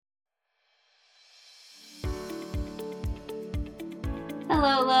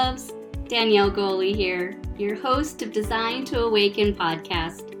Hello, loves. Danielle Goley here, your host of Design to Awaken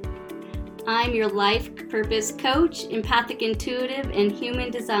podcast. I'm your life purpose coach, empathic intuitive, and human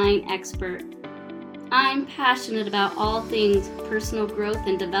design expert. I'm passionate about all things personal growth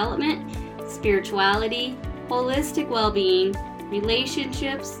and development, spirituality, holistic well-being,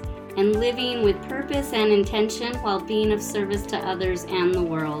 relationships, and living with purpose and intention while being of service to others and the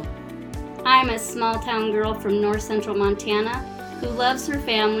world. I'm a small-town girl from north central Montana who loves her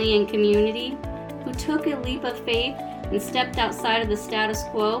family and community, who took a leap of faith and stepped outside of the status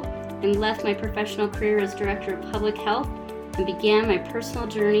quo and left my professional career as Director of Public Health and began my personal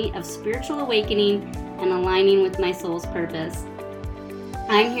journey of spiritual awakening and aligning with my soul's purpose.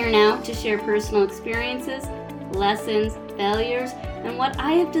 I'm here now to share personal experiences, lessons, failures, and what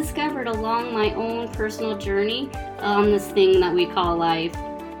I have discovered along my own personal journey on this thing that we call life.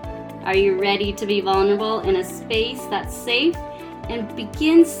 Are you ready to be vulnerable in a space that's safe and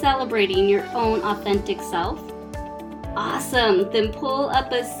begin celebrating your own authentic self? Awesome! Then pull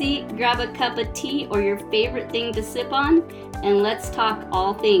up a seat, grab a cup of tea or your favorite thing to sip on, and let's talk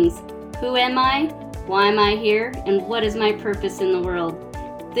all things. Who am I? Why am I here? And what is my purpose in the world?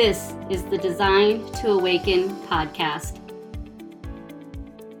 This is the Design to Awaken podcast.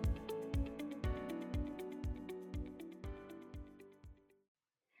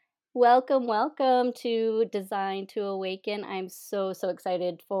 Welcome to Design to Awaken. I'm so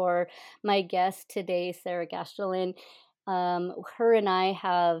excited for my guest today, Sarah Gaaskjolen. Her and I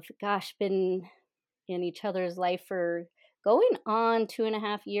have, been in each other's life for going on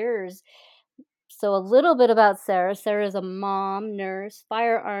 2.5 years. So a little bit about Sarah. Sarah is a mom, nurse,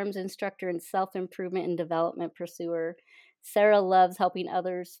 firearms instructor, and self-improvement and development pursuer. Sarah loves helping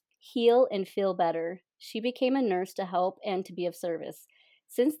others heal and feel better. She became a nurse to help and to be of service.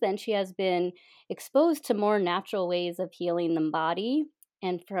 Since then, she has been exposed to more natural ways of healing the body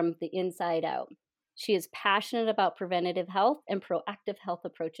and from the inside out. She is passionate about preventative health and proactive health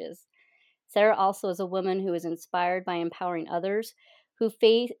approaches. Sarah also is a woman who is inspired by empowering others who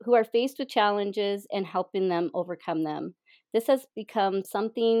are faced with challenges and helping them overcome them. This has become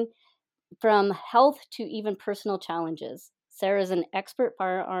something from health to even personal challenges. Sarah is an expert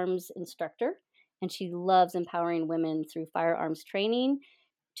firearms instructor, and she loves empowering women through firearms training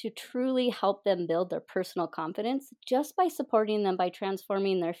to truly help them build their personal confidence just by supporting them by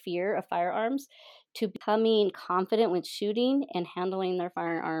transforming their fear of firearms to becoming confident with shooting and handling their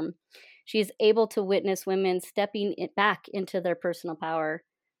firearm. She is able to witness women stepping back into their personal power.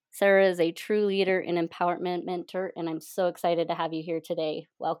 Sarah is a true leader and empowerment mentor, and I'm so excited to have you here today.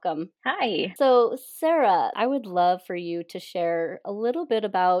 Welcome. Hi. So, Sarah, I would love for you to share a little bit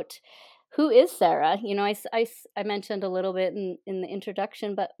about who is Sarah? You know, I mentioned a little bit in the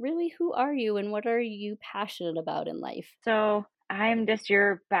introduction, but really, who are you and what are you passionate about in life? So I'm just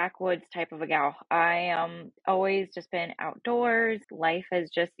your backwoods type of a gal. I always just been outdoors. Life has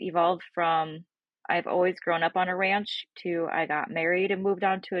just evolved from I've always grown up on a ranch to I got married and moved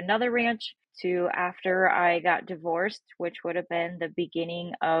on to another ranch to after I got divorced, which would have been the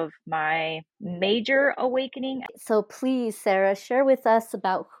beginning of my major awakening. So please, Sarah, share with us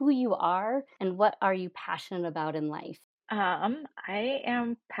about who you are and what are you passionate about in life? I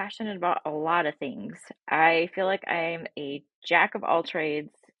am passionate about a lot of things. I feel like I'm a jack of all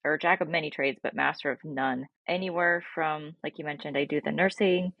trades, or jack of many trades, but master of none. Anywhere from, like you mentioned, I do the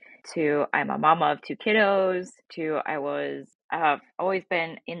nursing, to I'm a mama of two kiddos, to I've always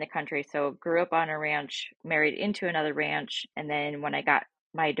been in the country, so grew up on a ranch, married into another ranch, and then when I got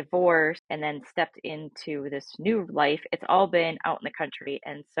my divorce and then stepped into this new life, it's all been out in the country.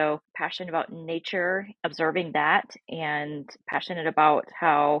 And so passionate about nature, observing that, and passionate about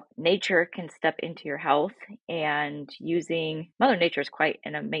how nature can step into your health and using Mother Nature is quite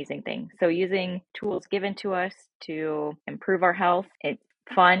an amazing thing. So using tools given to us to improve our health. It's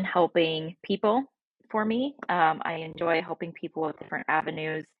fun helping people for me. I enjoy helping people with different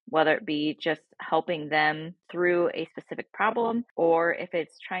avenues, whether it be just helping them through a specific problem, or if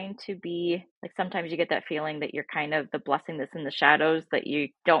it's trying to be like sometimes you get that feeling that you're kind of the blessing that's in the shadows, that you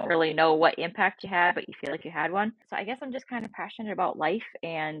don't really know what impact you had, but you feel like you had one. So I guess I'm just kind of passionate about life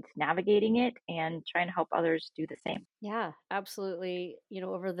and navigating it and trying to help others do the same. Yeah, absolutely. You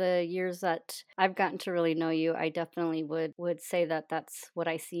know, over the years that I've gotten to really know you, I definitely would say that that's what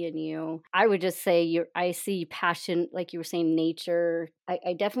I see in you. I would just say I see passion, like you were saying, nature.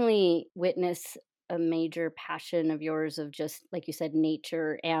 I definitely witness a major passion of yours of just like you said,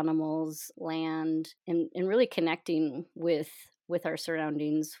 nature, animals, land, and really connecting with our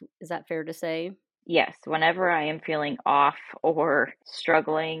surroundings. Is that fair to say? Yes, whenever I am feeling off or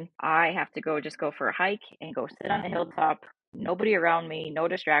struggling, I have to go for a hike and go sit on a hilltop nobody around me, no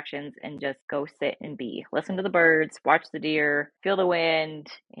distractions, and just go sit and be. Listen to the birds, watch the deer, feel the wind,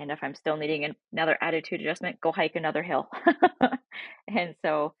 and if I'm still needing another attitude adjustment, go hike another hill. And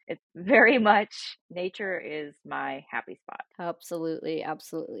so it's very much nature is my happy spot. Absolutely,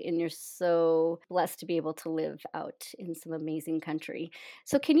 absolutely. And you're so blessed to be able to live out in some amazing country.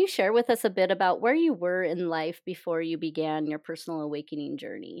 So, can you share with us a bit about where you were in life before you began your personal awakening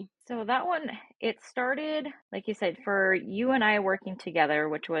journey? So that one, it started, like you said, for you and I working together,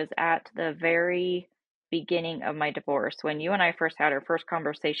 which was at the very beginning of my divorce. When you and I first had our first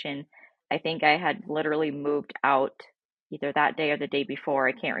conversation, I think I had literally moved out either that day or the day before.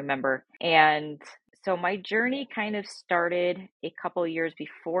 I can't remember. And so my journey kind of started a couple years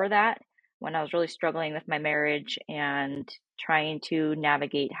before that when I was really struggling with my marriage and trying to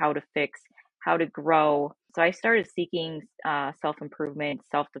navigate how to fix, how to grow. So I started seeking self improvement,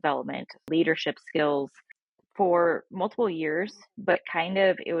 self development, leadership skills for multiple years, but kind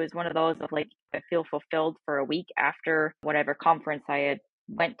of it was one of those of like I feel fulfilled for a week after whatever conference I had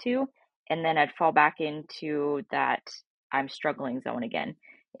went to, and then I'd fall back into that I'm struggling zone again.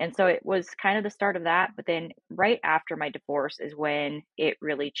 And so it was kind of the start of that, but then right after my divorce is when it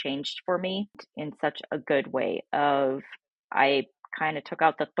really changed for me in such a good way of I kind of took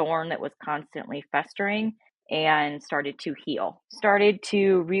out the thorn that was constantly festering and started to heal. Started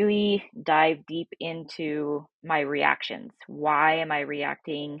to really dive deep into my reactions. Why am I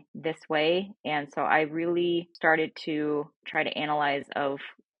reacting this way? And so I really started to try to analyze of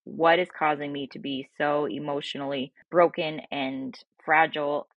what is causing me to be so emotionally broken and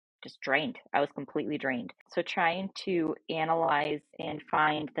fragile, just drained. I was completely drained. So trying to analyze and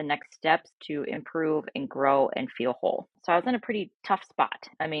find the next steps to improve and grow and feel whole. So I was in a pretty tough spot.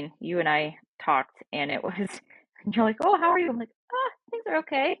 I mean, you and I talked and it was and you're like, "Oh, how are you?" I'm like, things are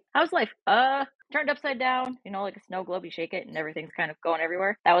okay. How's life?" Turned upside down, like a snow globe, you shake it and everything's kind of going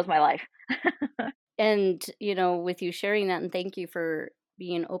everywhere. That was my life. And, with you sharing that, and thank you for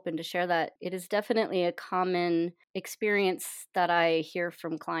being open to share that, it is definitely a common experience that I hear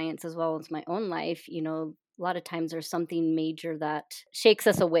from clients as well as my own life. A lot of times there's something major that shakes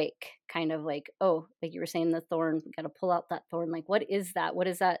us awake, kind of like, oh, like you were saying, the thorn, we got to pull out that thorn. Like, what is that? What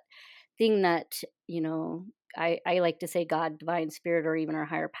is that thing that, I like to say God, divine spirit, or even our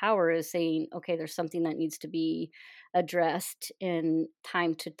higher power is saying, okay, there's something that needs to be addressed and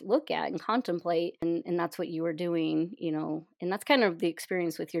time to look at and contemplate. And that's what you were doing, and that's kind of the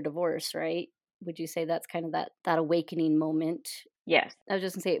experience with your divorce, right? Would you say that's kind of that awakening moment? Yes, I was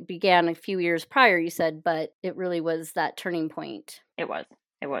just gonna say it began a few years prior, you said, but it really was that turning point. it was.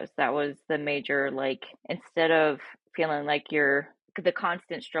 It was. That was the major, like, instead of feeling like you're the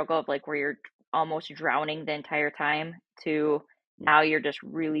constant struggle of like where you're almost drowning the entire time to now you're just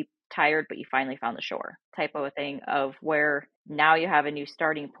really tired, but you finally found the shore type of a thing of where now you have a new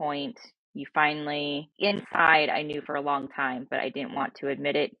starting point. You finally, inside, I knew for a long time, but I didn't want to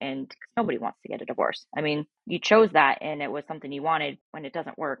admit it. And 'cause nobody wants to get a divorce. I mean, you chose that and it was something you wanted. When it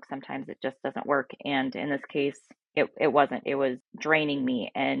doesn't work, sometimes it just doesn't work. And in this case, it wasn't. It was draining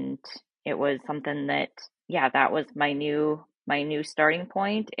me. And it was something that, yeah, that was my new starting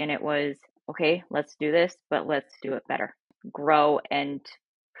point. And it was, okay, let's do this, but let's do it better. Grow and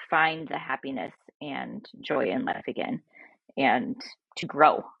find the happiness and joy in life again and to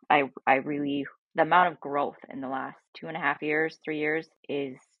grow. I really the amount of growth in the last 2.5 years, 3 years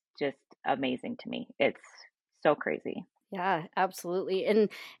is just amazing to me. It's so crazy. Yeah, absolutely. And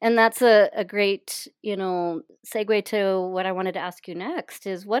that's a great, segue to what I wanted to ask you next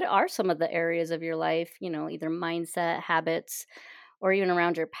is what are some of the areas of your life, either mindset, habits, or even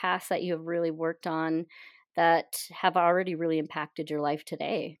around your past that you have really worked on that have already really impacted your life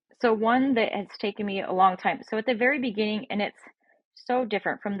today? So one that has taken me a long time. So at the very beginning, and it's so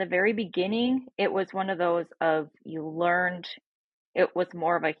different from the very beginning, it was one of those of you learned. It was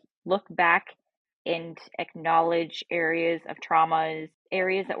more of a look back and acknowledge areas of traumas,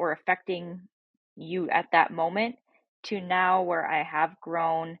 areas that were affecting you at that moment to now where I have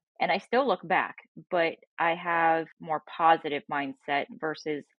grown and I still look back, but I have more positive mindset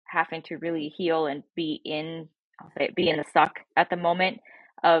versus having to really heal and I'll say it, be in the suck at the moment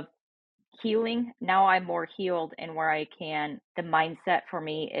of healing. Now I'm more healed and where the mindset for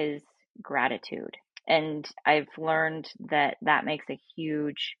me is gratitude. And I've learned that that makes a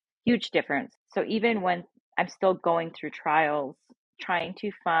huge, huge difference. So even when I'm still going through trials, trying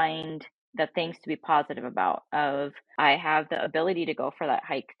to find the things to be positive about of I have the ability to go for that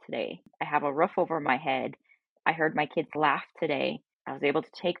hike today. I have a roof over my head. I heard my kids laugh today. I was able to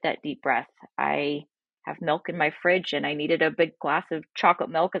take that deep breath. I have milk in my fridge and I needed a big glass of chocolate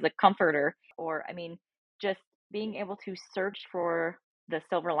milk as a comforter. Or, I mean, just being able to search for the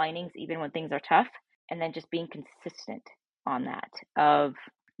silver linings even when things are tough, and then just being consistent on that of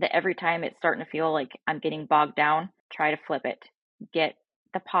that every time it's starting to feel like I'm getting bogged down, try to flip it. Get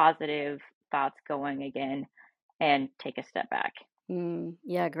the positive thoughts going again and take a step back.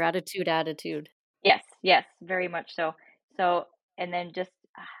 Yeah, gratitude attitude. Yes, yes, very much so. So, and then just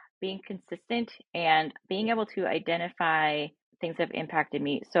being consistent and being able to identify things that have impacted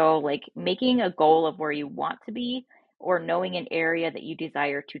me. So, like making a goal of where you want to be or knowing an area that you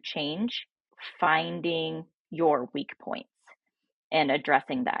desire to change, finding your weak points and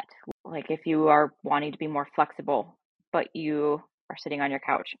addressing that. Like if you are wanting to be more flexible, but you are sitting on your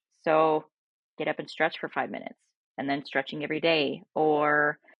couch. So, get up and stretch for 5 minutes and then stretching every day,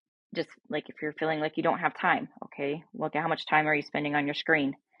 or just like if you're feeling like you don't have time, okay, look at how much time are you spending on your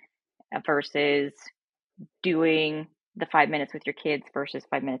screen versus doing the 5 minutes with your kids versus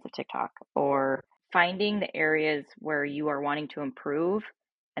 5 minutes of TikTok, or finding the areas where you are wanting to improve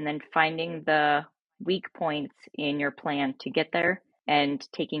and then finding the weak points in your plan to get there and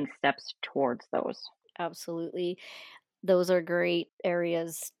taking steps towards those. Absolutely. Those are great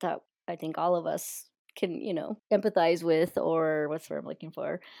areas that I think all of us can, empathize with, or what's the word I'm looking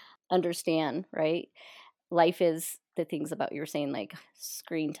for? Understand, right? Life is the things about you're saying, like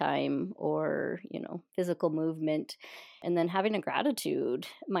screen time or, physical movement, and then having a gratitude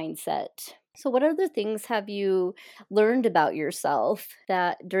mindset. So what other things have you learned about yourself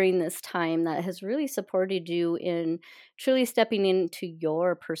that during this time that has really supported you in truly stepping into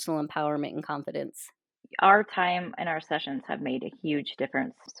your personal empowerment and confidence? Our time and our sessions have made a huge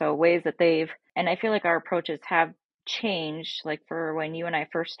difference. So ways that and I feel like our approaches have changed. Like for when you and I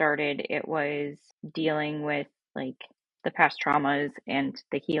first started, it was dealing with like the past traumas and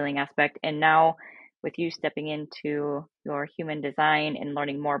the healing aspect. And now with you stepping into your human design and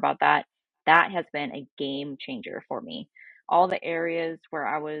learning more about that, that has been a game changer for me. All the areas where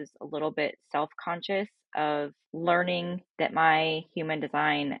I was a little bit self-conscious of learning that my human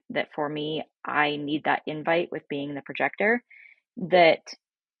design, that for me, I need that invite with being the projector, that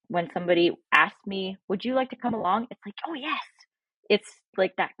when somebody asks me, "Would you like to come along?" It's like, "Oh, yes." It's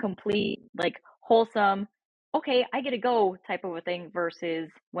like that complete, like wholesome, "Okay, I get to go" type of a thing versus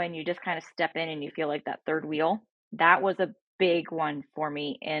when you just kind of step in and you feel like that third wheel. That was a big one for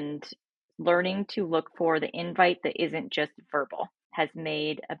me. And learning to look for the invite that isn't just verbal has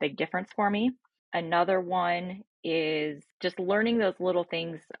made a big difference for me. Another one is just learning those little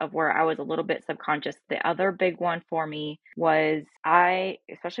things of where I was a little bit subconscious. The other big one for me was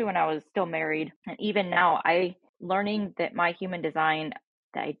especially when I was still married, and even now, I learning that my human design,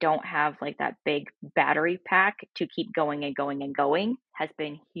 that I don't have like that big battery pack to keep going and going and going, has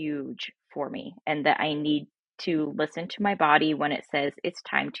been huge for me. And that I need to listen to my body when it says it's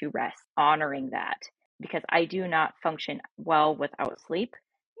time to rest, honoring that, because I do not function well without sleep.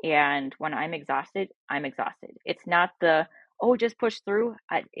 And when I'm exhausted, I'm exhausted. It's not the, oh, just push through.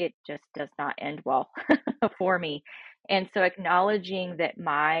 It just does not end well for me. And so acknowledging that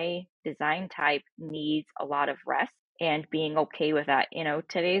my design type needs a lot of rest and being okay with that.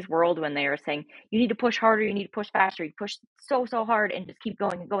 Today's world, when they are saying you need to push harder, you need to push faster, you push so, so hard and just keep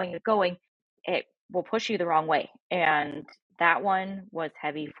going and going and going, it will push you the wrong way. And that one was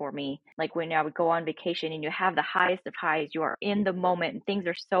heavy for me. Like when I would go on vacation and you have the highest of highs, you are in the moment and things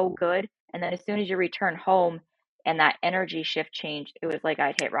are so good. And then as soon as you return home and that energy shift changed, it was like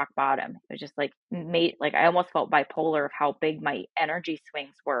I'd hit rock bottom. It was just like I almost felt bipolar of how big my energy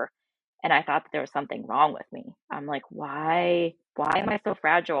swings were. And I thought that there was something wrong with me. I'm like, why am I so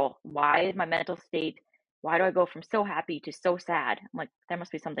fragile? Why is my mental state, why do I go from so happy to so sad? I'm like, there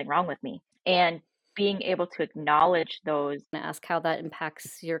must be something wrong with me. And being able to acknowledge those. And ask how that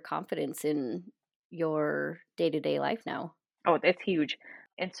impacts your confidence in your day-to-day life now. Oh, it's huge.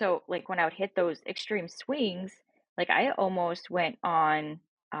 And so, like, when I would hit those extreme swings, like, I almost went on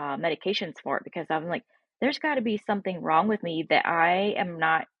medications for it because I'm like, there's got to be something wrong with me that I am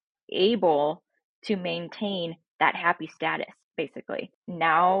not able to maintain that happy status, basically.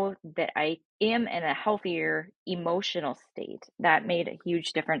 Now that I am in a healthier emotional state, that made a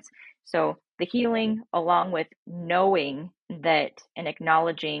huge difference. So, the healing, along with knowing that and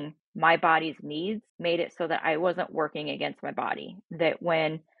acknowledging my body's needs, made it so that I wasn't working against my body. That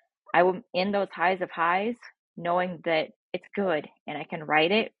when I'm in those highs of highs, knowing that it's good and I can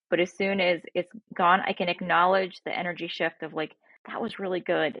write it, but as soon as it's gone, I can acknowledge the energy shift of like, that was really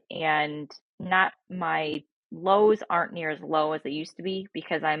good. And not my lows aren't near as low as they used to be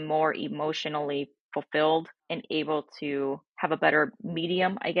because I'm more emotionally fulfilled and able to have a better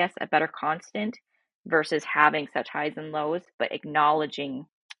medium, I guess, a better constant versus having such highs and lows, but acknowledging,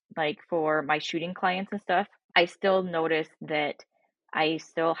 like for my shooting clients and stuff, I still notice that I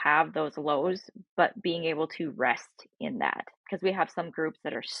still have those lows, but being able to rest in that. Because we have some groups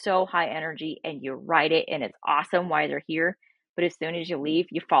that are so high energy and you ride it and it's awesome while they're here. But as soon as you leave,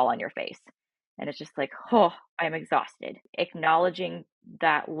 you fall on your face. And it's just like, oh, I'm exhausted. Acknowledging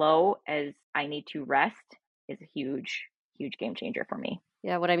that low as I need to rest is a huge, huge game changer for me.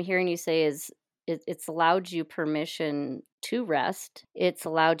 Yeah, what I'm hearing you say is it's allowed you permission to rest. It's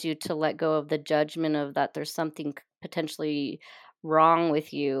allowed you to let go of the judgment of that there's something potentially wrong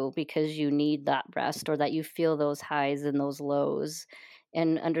with you because you need that rest or that you feel those highs and those lows,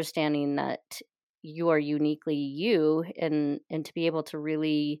 and understanding that you are uniquely you, and to be able to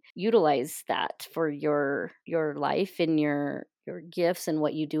really utilize that for your life and your gifts and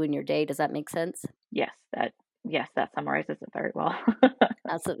what you do in your day. Does that make sense? Yes, that summarizes it very well.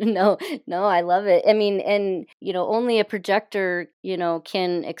 No, no, I love it. I mean, and only a projector,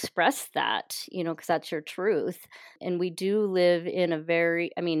 can express that, because that's your truth. And we do live in a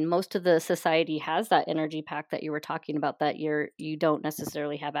very, I mean, most of the society has that energy pack that you were talking about that you don't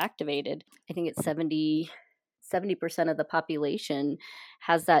necessarily have activated. I think it's 70% of the population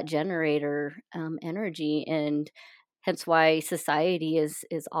has that generator energy, and hence why society is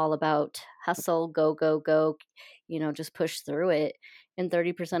all about hustle, go, go, go, just push through it. And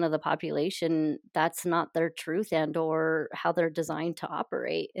 30% of the population, that's not their truth and or how they're designed to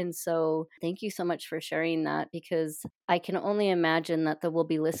operate. And so thank you so much for sharing that, because I can only imagine that there will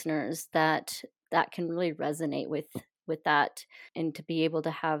be listeners that can really resonate with that, and to be able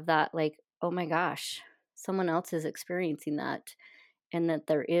to have that, like, oh my gosh, someone else is experiencing that, and that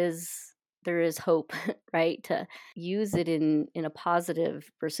there is hope, right, to use it in a positive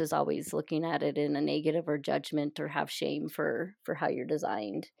versus always looking at it in a negative or judgment or have shame for how you're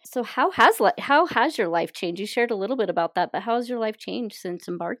designed. So how has your life changed? You shared a little bit about that, but how has your life changed since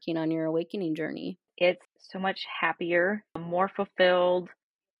embarking on your awakening journey? It's so much happier, more fulfilled.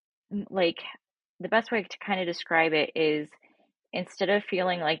 Like, the best way to kind of describe it is instead of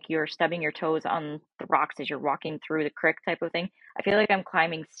feeling like you're stubbing your toes on the rocks as you're walking through the creek type of thing, I feel like I'm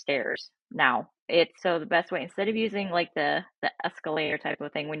climbing stairs now. It's so the best way, instead of using like the escalator type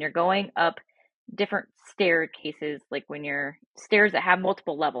of thing, when you're going up different staircases, like when you're stairs that have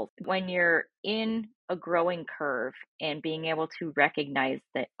multiple levels, when you're in a growing curve and being able to recognize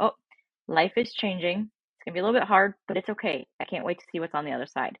that, oh, life is changing. It's going to be a little bit hard, but it's okay. I can't wait to see what's on the other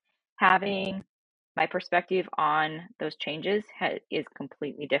side. Having my perspective on those changes is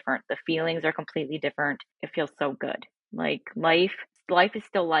completely different. The feelings are completely different. It feels so good. Like life is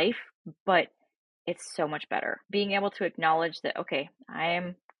still life, but it's so much better. Being able to acknowledge that, okay, I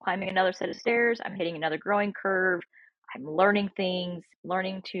am climbing another set of stairs, I'm hitting another growing curve, I'm learning things,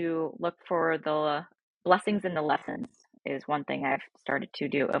 learning to look for the blessings in the lessons is one thing I've started to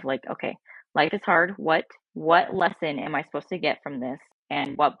do of like, okay, life is hard. What lesson am I supposed to get from this?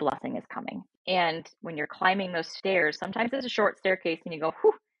 And what blessing is coming? And when you're climbing those stairs, sometimes it's a short staircase and you go,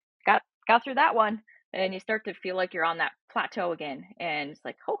 whew, got through that one. And you start to feel like you're on that plateau again. And it's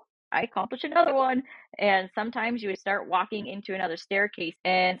like, oh, I accomplished another one. And sometimes you would start walking into another staircase,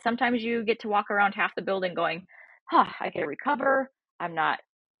 and sometimes you get to walk around half the building going, huh, I get to recover. I'm not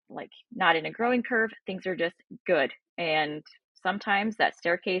in a growing curve. Things are just good. And sometimes that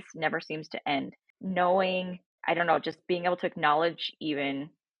staircase never seems to end. Knowing, I don't know, just being able to acknowledge, even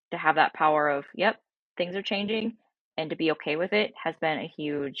to have that power of, yep, things are changing, and to be okay with it has been a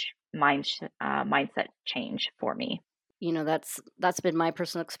huge mindset change for me. That's been my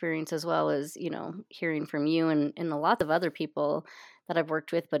personal experience, as well as hearing from you and a lot of other people that I've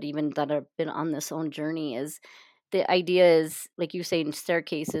worked with, but even that have been on this own journey. Is the idea is, like you say, in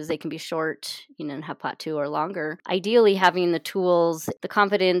staircases they can be short, and have plateau or longer. Ideally, having the tools, the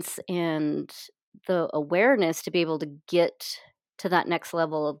confidence, and the awareness to be able to get to that next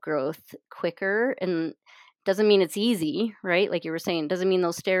level of growth quicker. And doesn't mean it's easy, right? Like you were saying, doesn't mean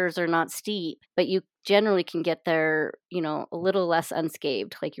those stairs are not steep, but you generally can get there, a little less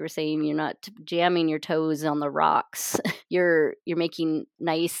unscathed. Like you were saying, you're not jamming your toes on the rocks. You're making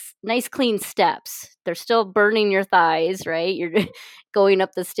nice clean steps. They're still burning your thighs, right? You're going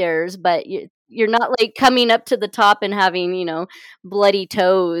up the stairs, but you're not like coming up to the top and having, bloody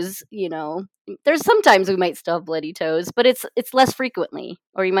toes. There's sometimes we might still have bloody toes, but it's less frequently,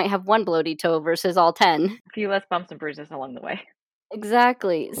 or you might have one bloody toe versus all 10. A few less bumps and bruises along the way.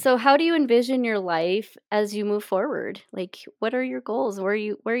 Exactly. So how do you envision your life as you move forward? Like, what are your goals? Where are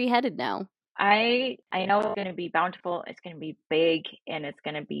you headed now? I know it's going to be bountiful, it's going to be big, and it's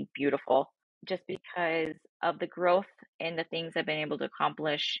going to be beautiful just because of the growth and the things I've been able to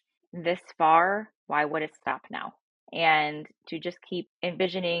accomplish this far. Why would it stop now? And to just keep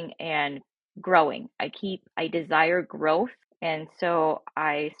envisioning and growing. I desire growth. And so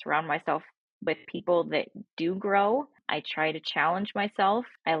I surround myself with people that do grow. I try to challenge myself.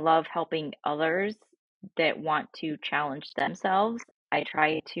 I love helping others that want to challenge themselves. I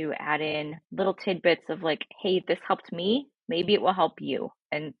try to add in little tidbits of like, hey, this helped me. Maybe it will help you.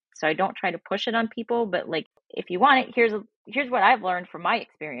 And so I don't try to push it on people, but like if you want it, here's what I've learned from my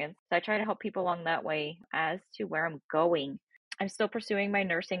experience. So I try to help people along that way as to where I'm going. I'm still pursuing my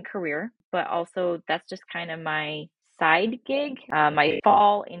nursing career, but also that's just kind of my side gig, my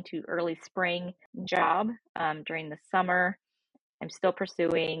fall into early spring job during the summer. I'm still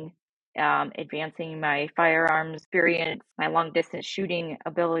pursuing advancing my firearms experience, my long distance shooting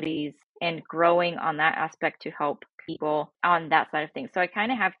abilities, and growing on that aspect to help people on that side of things. So I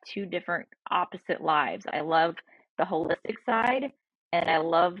kind of have two different opposite lives. I love the holistic side, and I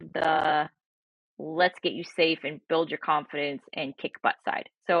love the let's get you safe and build your confidence and kick butt side.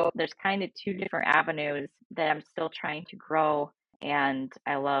 So there's kind of two different avenues that I'm still trying to grow, and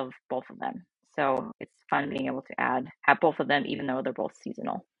I love both of them. So it's fun being able to have both of them, even though they're both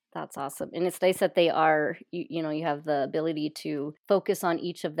seasonal. That's awesome. And it's nice that they are, you have the ability to focus on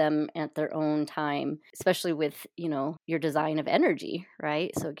each of them at their own time, especially with, your design of energy,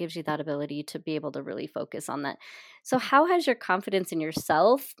 right? So it gives you that ability to be able to really focus on that. So how has your confidence in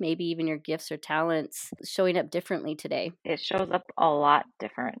yourself, maybe even your gifts or talents showing up differently today? It shows up a lot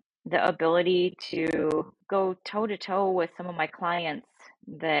different. The ability to go toe to toe with some of my clients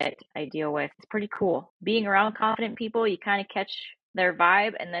that I deal with is pretty cool. Being around confident people, you kind of catch their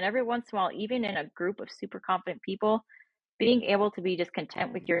vibe. And then every once in a while, even in a group of super confident people, being able to be just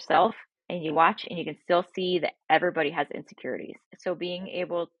content with yourself and you watch and you can still see that everybody has insecurities. So being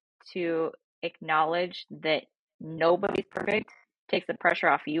able to acknowledge that nobody's perfect takes the pressure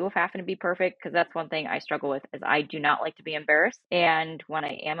off you of having to be perfect, because that's one thing I struggle with is I do not like to be embarrassed. And when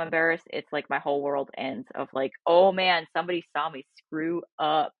I am embarrassed, it's like my whole world ends of like, oh man, somebody saw me screw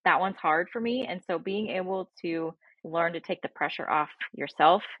up. That one's hard for me. And so being able to learn to take the pressure off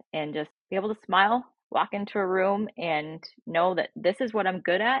yourself and just be able to smile, walk into a room and know that this is what I'm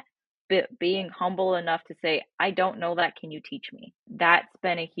good at, but being humble enough to say, I don't know that. Can you teach me? That's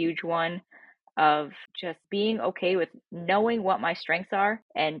been a huge one of just being okay with knowing what my strengths are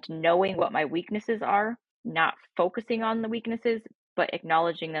and knowing what my weaknesses are, not focusing on the weaknesses, but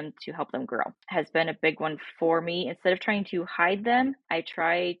acknowledging them to help them grow has been a big one for me. Instead of trying to hide them, I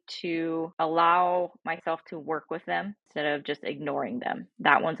try to allow myself to work with them instead of just ignoring them.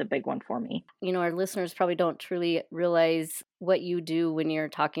 That one's a big one for me. Our listeners probably don't truly realize what you do when you're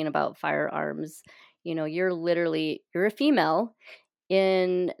talking about firearms. You're a female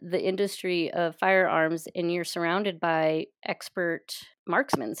in the industry of firearms and you're surrounded by expert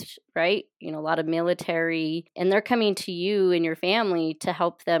marksmen, right? A lot of military, and they're coming to you and your family to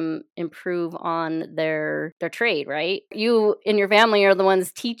help them improve on their trade, right? You and your family are the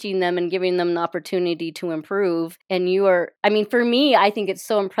ones teaching them and giving them the opportunity to improve. And for me, I think it's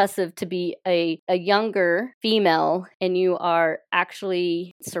so impressive to be a younger female and you are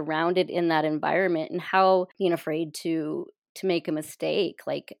actually surrounded in that environment, and how being afraid to make a mistake.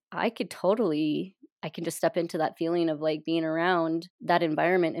 Like I can just step into that feeling of like being around that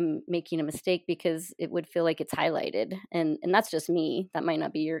environment and making a mistake because it would feel like it's highlighted. And that's just me. That might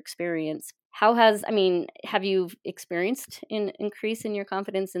not be your experience. Have you experienced an increase in your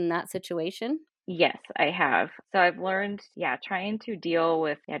confidence in that situation? Yes, I have. So I've learned, yeah, trying to deal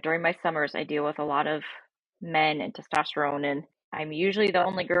with, yeah, during my summers, I deal with a lot of men and testosterone, and I'm usually the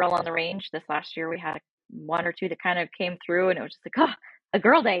only girl on the range. This last year, we had one or two that kind of came through, and it was just like, oh, a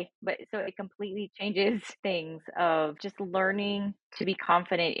girl day. But so it completely changes things of just learning to be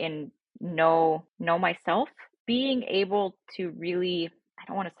confident and know myself, being able to really, I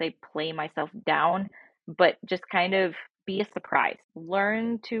don't want to say play myself down, but just kind of be a surprise.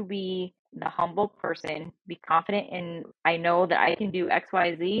 Learn to be the humble person, be confident in I know that I can do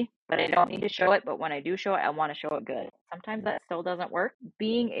XYZ, but I don't need to show it. But when I do show it, I want to show it good. Sometimes that still doesn't work.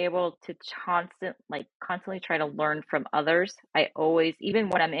 Being able to constantly try to learn from others. I always, even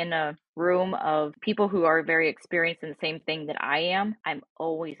when I'm in a room of people who are very experienced in the same thing that I am, I'm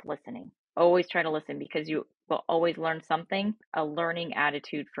always listening. Always try to listen because you will always learn something. A learning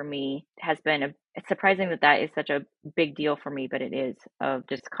attitude for me has been it's surprising that that is such a big deal for me, but it is of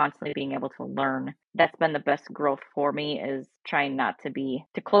just constantly being able to learn. That's been the best growth for me is trying not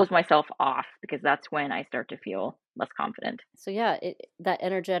to close myself off because that's when I start to feel less confident. So yeah, that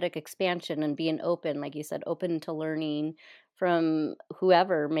energetic expansion and being open, like you said, open to learning from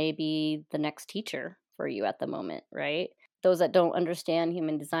whoever may be the next teacher for you at the moment, right? those that don't understand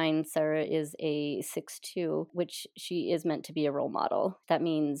human design, Sarah is a 6'2", which she is meant to be a role model. That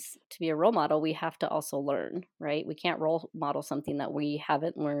means to be a role model, we have to also learn, right? We can't role model something that we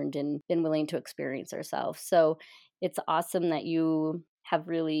haven't learned and been willing to experience ourselves. So it's awesome that you have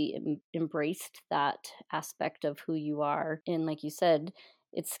really embraced that aspect of who you are. And like you said,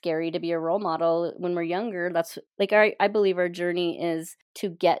 it's scary to be a role model when we're younger. That's like I believe our journey is to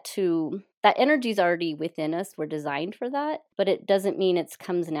get to that energy's already within us. We're designed for that, but it doesn't mean it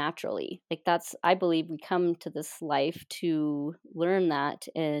comes naturally. Like that's I believe we come to this life to learn that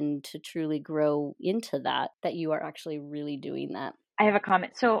and to truly grow into that you are actually really doing that. I have a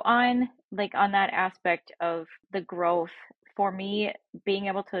comment. So on that aspect of the growth, for me, being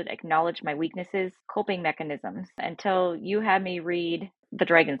able to acknowledge my weaknesses, coping mechanisms, until you had me read the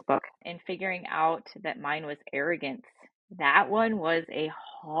Dragon's book and figuring out that mine was arrogance. That one was a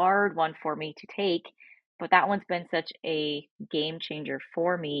hard one for me to take, but that one's been such a game changer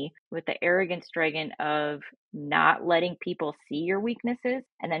for me with the arrogance dragon of not letting people see your weaknesses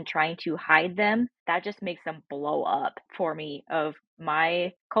and then trying to hide them. That just makes them blow up for me. Of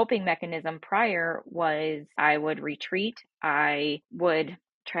my coping mechanism prior was I would retreat, I would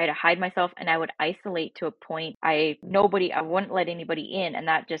try to hide myself, and I would isolate to a point I wouldn't let anybody in. And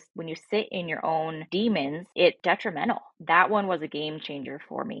that just, when you sit in your own demons, it's detrimental. That one was a game changer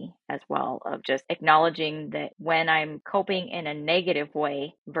for me as well, of just acknowledging that when I'm coping in a negative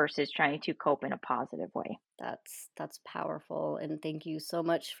way versus trying to cope in a positive way. That's powerful, and thank you so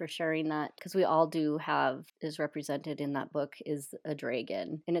much for sharing that, because we all do have, is represented in that book, is a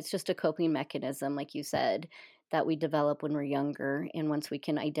dragon, and it's just a coping mechanism, like you said, that we develop when we're younger. And once we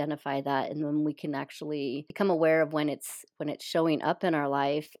can identify that, and then we can actually become aware of when it's showing up in our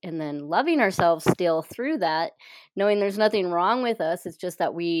life, and then loving ourselves still through that, knowing there's nothing wrong with us. It's just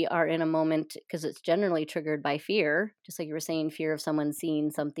that we are in a moment, because it's generally triggered by fear, just like you were saying, fear of someone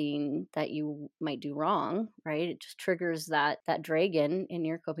seeing something that you might do wrong, right? It just triggers that dragon, and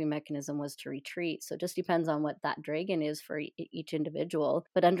your coping mechanism was to retreat. So it just depends on what that dragon is for each individual.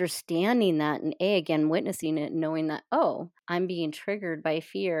 But understanding that, and again, witnessing it, and knowing that, oh, I'm being triggered by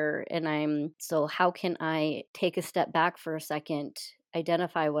fear, and so how can I take a step back for a second,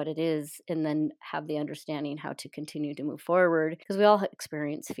 identify what it is, and then have the understanding how to continue to move forward, because we all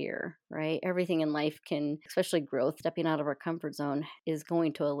experience fear, right? Everything in life can, especially growth, stepping out of our comfort zone, is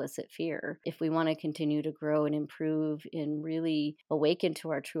going to elicit fear. If we want to continue to grow and improve and really awaken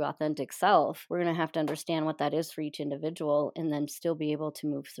to our true authentic self, we're going to have to understand what that is for each individual, and then still be able to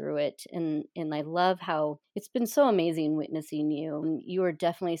move through it. And I love how it's been so amazing witnessing you. And you are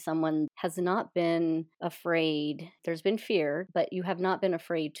definitely someone has not been afraid. There's been fear, but you have not been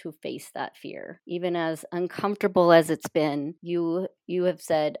afraid to face that fear. Even as uncomfortable as it's been, you have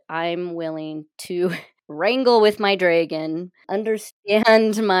said, I'm willing to wrangle with my dragon,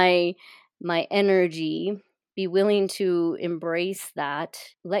 understand my energy, be willing to embrace that,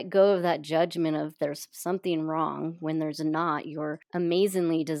 let go of that judgment of there's something wrong when there's not. You're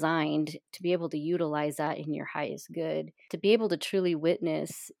amazingly designed to be able to utilize that in your highest good, to be able to truly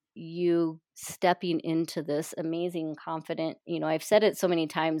witness you stepping into this amazing confident. I've said it so many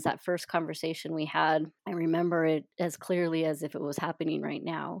times, that first conversation we had, I remember it as clearly as if it was happening right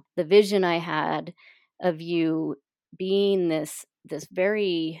now. The vision I had of you being this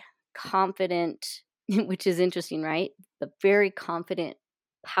very confident, which is interesting, right? The very confident,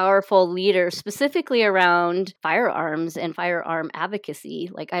 powerful leader, specifically around firearms and firearm advocacy.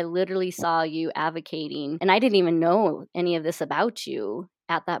 Like, I literally saw you advocating, and I didn't even know any of this about you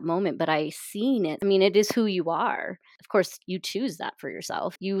at that moment, but I seen it. I mean, it is who you are. Of course, you choose that for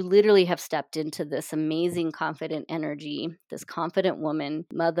yourself. You literally have stepped into this amazing, confident energy, this confident woman,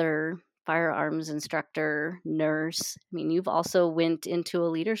 mother, firearms instructor, nurse. I mean, you've also went into a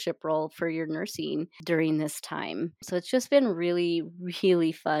leadership role for your nursing during this time. So it's just been really,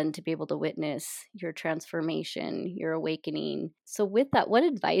 really fun to be able to witness your transformation, your awakening. So with that, what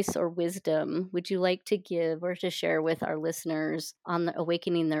advice or wisdom would you like to give or to share with our listeners on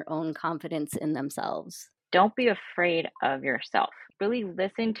awakening their own confidence in themselves? Don't be afraid of yourself. Really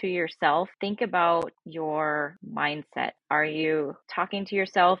listen to yourself. Think about your mindset. Are you talking to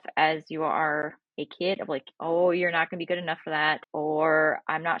yourself as you are a kid, of like, oh, you're not going to be good enough for that, or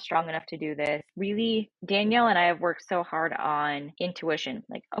I'm not strong enough to do this? Really, Danielle and I have worked so hard on intuition.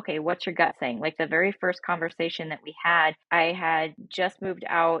 Like, okay, what's your gut saying? Like the very first conversation that we had, I had just moved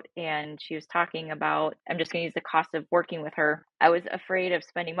out and she was talking about, I'm just going to use the cost of working with her. I was afraid of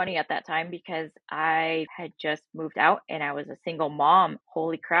spending money at that time because I had just moved out and I was a single mom.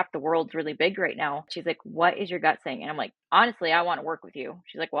 Holy crap, the world's really big right now. She's like, what is your gut saying? And I'm like, honestly, I want to work with you.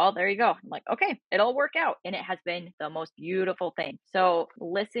 She's like, well, there you go. I'm like, okay, it'll work out. And it has been the most beautiful thing. So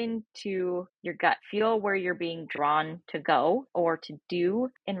listen to your gut, feel where you're being drawn to go or to do,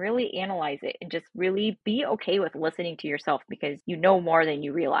 and really analyze it and just really be okay with listening to yourself because you know more than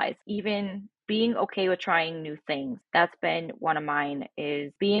you realize. Even being okay with trying new things. That's been one of mine,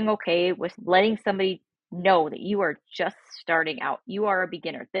 is being okay with letting somebody know that you are just starting out. You are a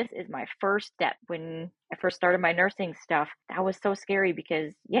beginner. This is my first step. When I first started my nursing stuff, that was so scary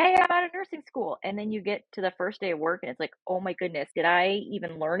because, yeah, I'm out of nursing school. And then you get to the first day of work and it's like, oh my goodness, did I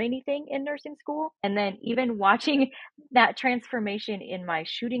even learn anything in nursing school? And then even watching that transformation in my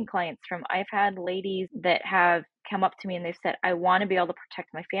shooting clients from, I've had ladies that have come up to me and they've said, I want to be able to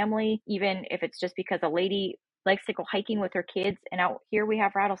protect my family, even if it's just because a lady likes to go hiking with her kids and out here we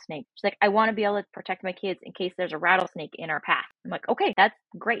have rattlesnakes. She's like, I want to be able to protect my kids in case there's a rattlesnake in our path. I'm like, okay, that's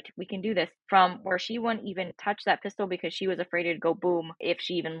great. We can do this. From where she wouldn't even touch that pistol because she was afraid it'd go boom if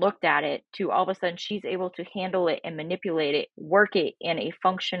she even looked at it, to all of a sudden she's able to handle it and manipulate it, work it in a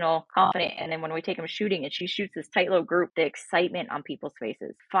functional, confident. And then when we take them shooting and she shoots this tight little group, the excitement on people's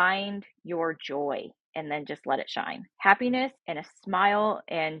faces. Find your joy and then just let it shine. Happiness and a smile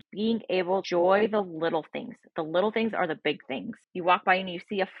and being able to enjoy the little things. The little things are the big things. You walk by and you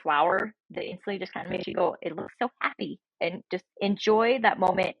see a flower that instantly just kind of makes you go, it looks so happy. And just enjoy that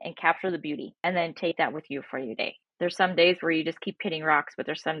moment and capture the beauty and then take that with you for your day. There's some days where you just keep hitting rocks, but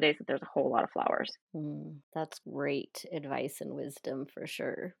there's some days that there's a whole lot of flowers. That's great advice and wisdom for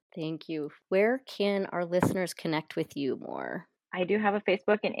sure. Thank you. Where can our listeners connect with you more? I do have a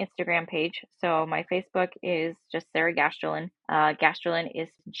Facebook and Instagram page. So my Facebook is just Sarah Gaaskjolen. Gaaskjolen is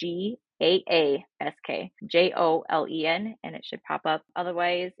Gaaskjolen, and it should pop up.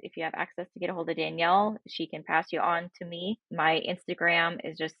 Otherwise, if you have access to get a hold of Danielle, she can pass you on to me. My Instagram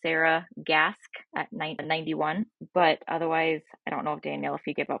is just Sarah Gaask at 91. But otherwise, I don't know if Danielle, if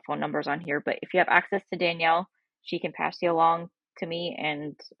you give out phone numbers on here, but if you have access to Danielle, she can pass you along to me,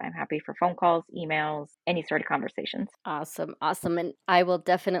 and I'm happy for phone calls, emails, any sort of conversations. Awesome. And I will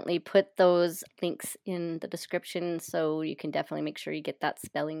definitely put those links in the description so you can definitely make sure you get that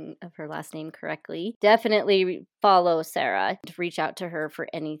spelling of her last name correctly. Definitely follow Sarah, reach out to her for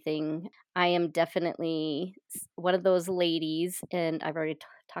anything. I am definitely one of those ladies, and I've already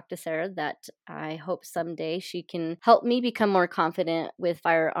talked to Sarah that I hope someday she can help me become more confident with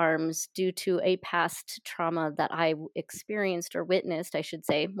firearms due to a past trauma that I experienced, or witnessed, I should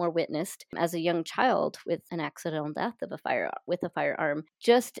say, more witnessed, as a young child with an accidental death of a firearm.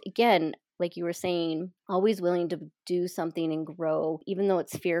 Just again, like you were saying, always willing to do something and grow, even though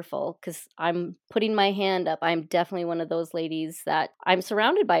it's fearful, because I'm putting my hand up. I'm definitely one of those ladies that I'm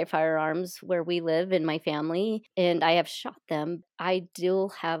surrounded by firearms where we live in my family, and I have shot them. I still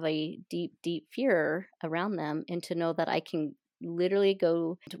have a deep, deep fear around them, and to know that I can literally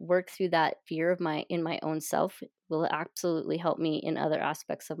go to work through that fear of my own self will absolutely help me in other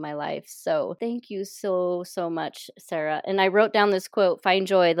aspects of my life. So thank you so much, Sarah. And I wrote down this quote: find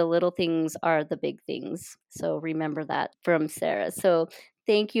joy, the little things are the big things. So remember that from Sarah. So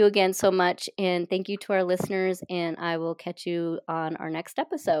thank you again so much, and thank you to our listeners, and I will catch you on our next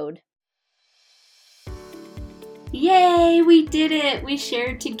episode. Yay, we did it! We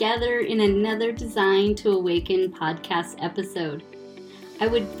shared together in another Design to Awaken podcast episode. I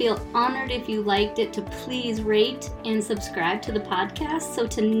would feel honored if you liked it to please rate and subscribe to the podcast so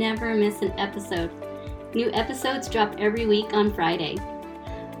to never miss an episode. New episodes drop every week on Friday.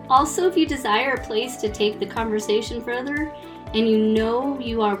 Also, if you desire a place to take the conversation further, and you know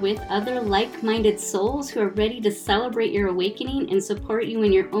you are with other like-minded souls who are ready to celebrate your awakening and support you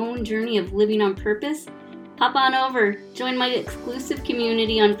in your own journey of living on purpose, hop on over, join my exclusive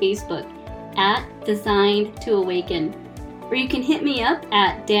community on Facebook at Designed to Awaken. Or you can hit me up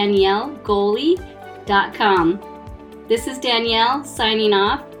at daniellegoli.com. This is Danielle signing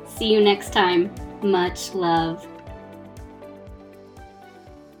off. See you next time. Much love.